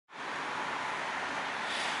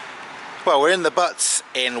Well, we're in the Butts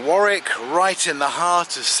in Warwick, right in the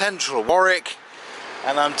heart of central Warwick,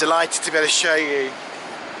 and I'm delighted to be able to show you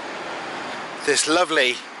this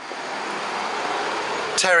lovely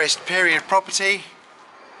terraced period property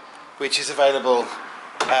which is available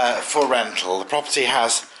for rental. The property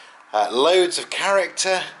has loads of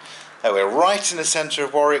character. We're right in the centre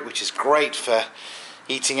of Warwick, which is great for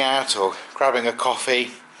eating out or grabbing a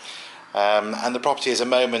coffee, and the property is a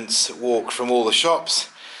moment's walk from all the shops,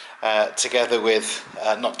 together with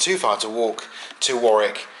not too far to walk to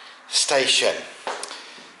Warwick Station.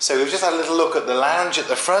 So we've just had a little look at the lounge at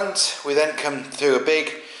the front. We then come through a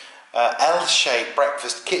big L-shaped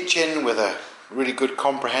breakfast kitchen with a really good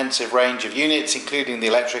comprehensive range of units, including the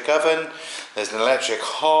electric oven. There's an electric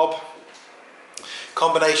hob,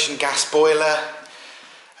 combination gas boiler,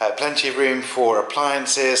 plenty of room for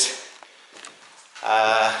appliances,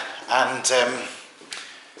 and a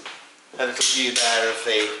little view there of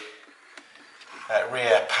the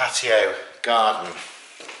rear patio garden.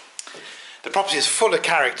 The property is full of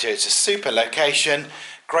character. It's a super location,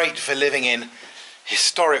 great for living in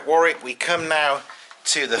historic Warwick. We come now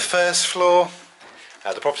to the first floor.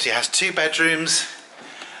 The property has 2 bedrooms,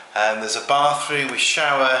 and there's a bathroom with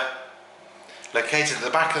shower located at the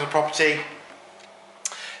back of the property,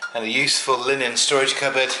 and a useful linen storage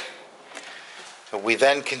cupboard. We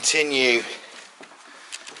then continue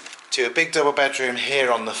to a big double bedroom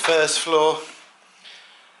here on the first floor.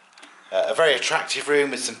 A very attractive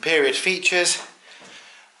room with some period features,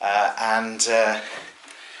 and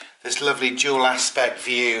this lovely dual aspect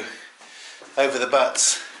view over the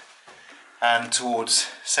Butts and towards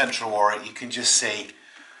central Warwick. You can just see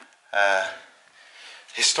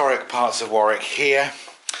historic parts of Warwick here.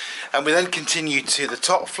 And we then continue to the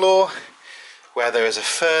top floor, where there is a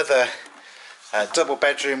further double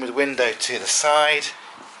bedroom with window to the side.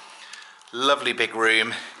 Lovely big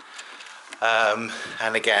room, and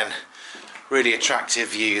again, really attractive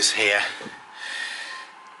views here.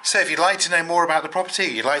 So if you'd like to know more about the property,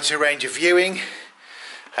 you'd like to arrange a viewing,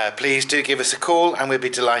 please do give us a call and we'll be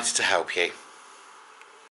delighted to help you.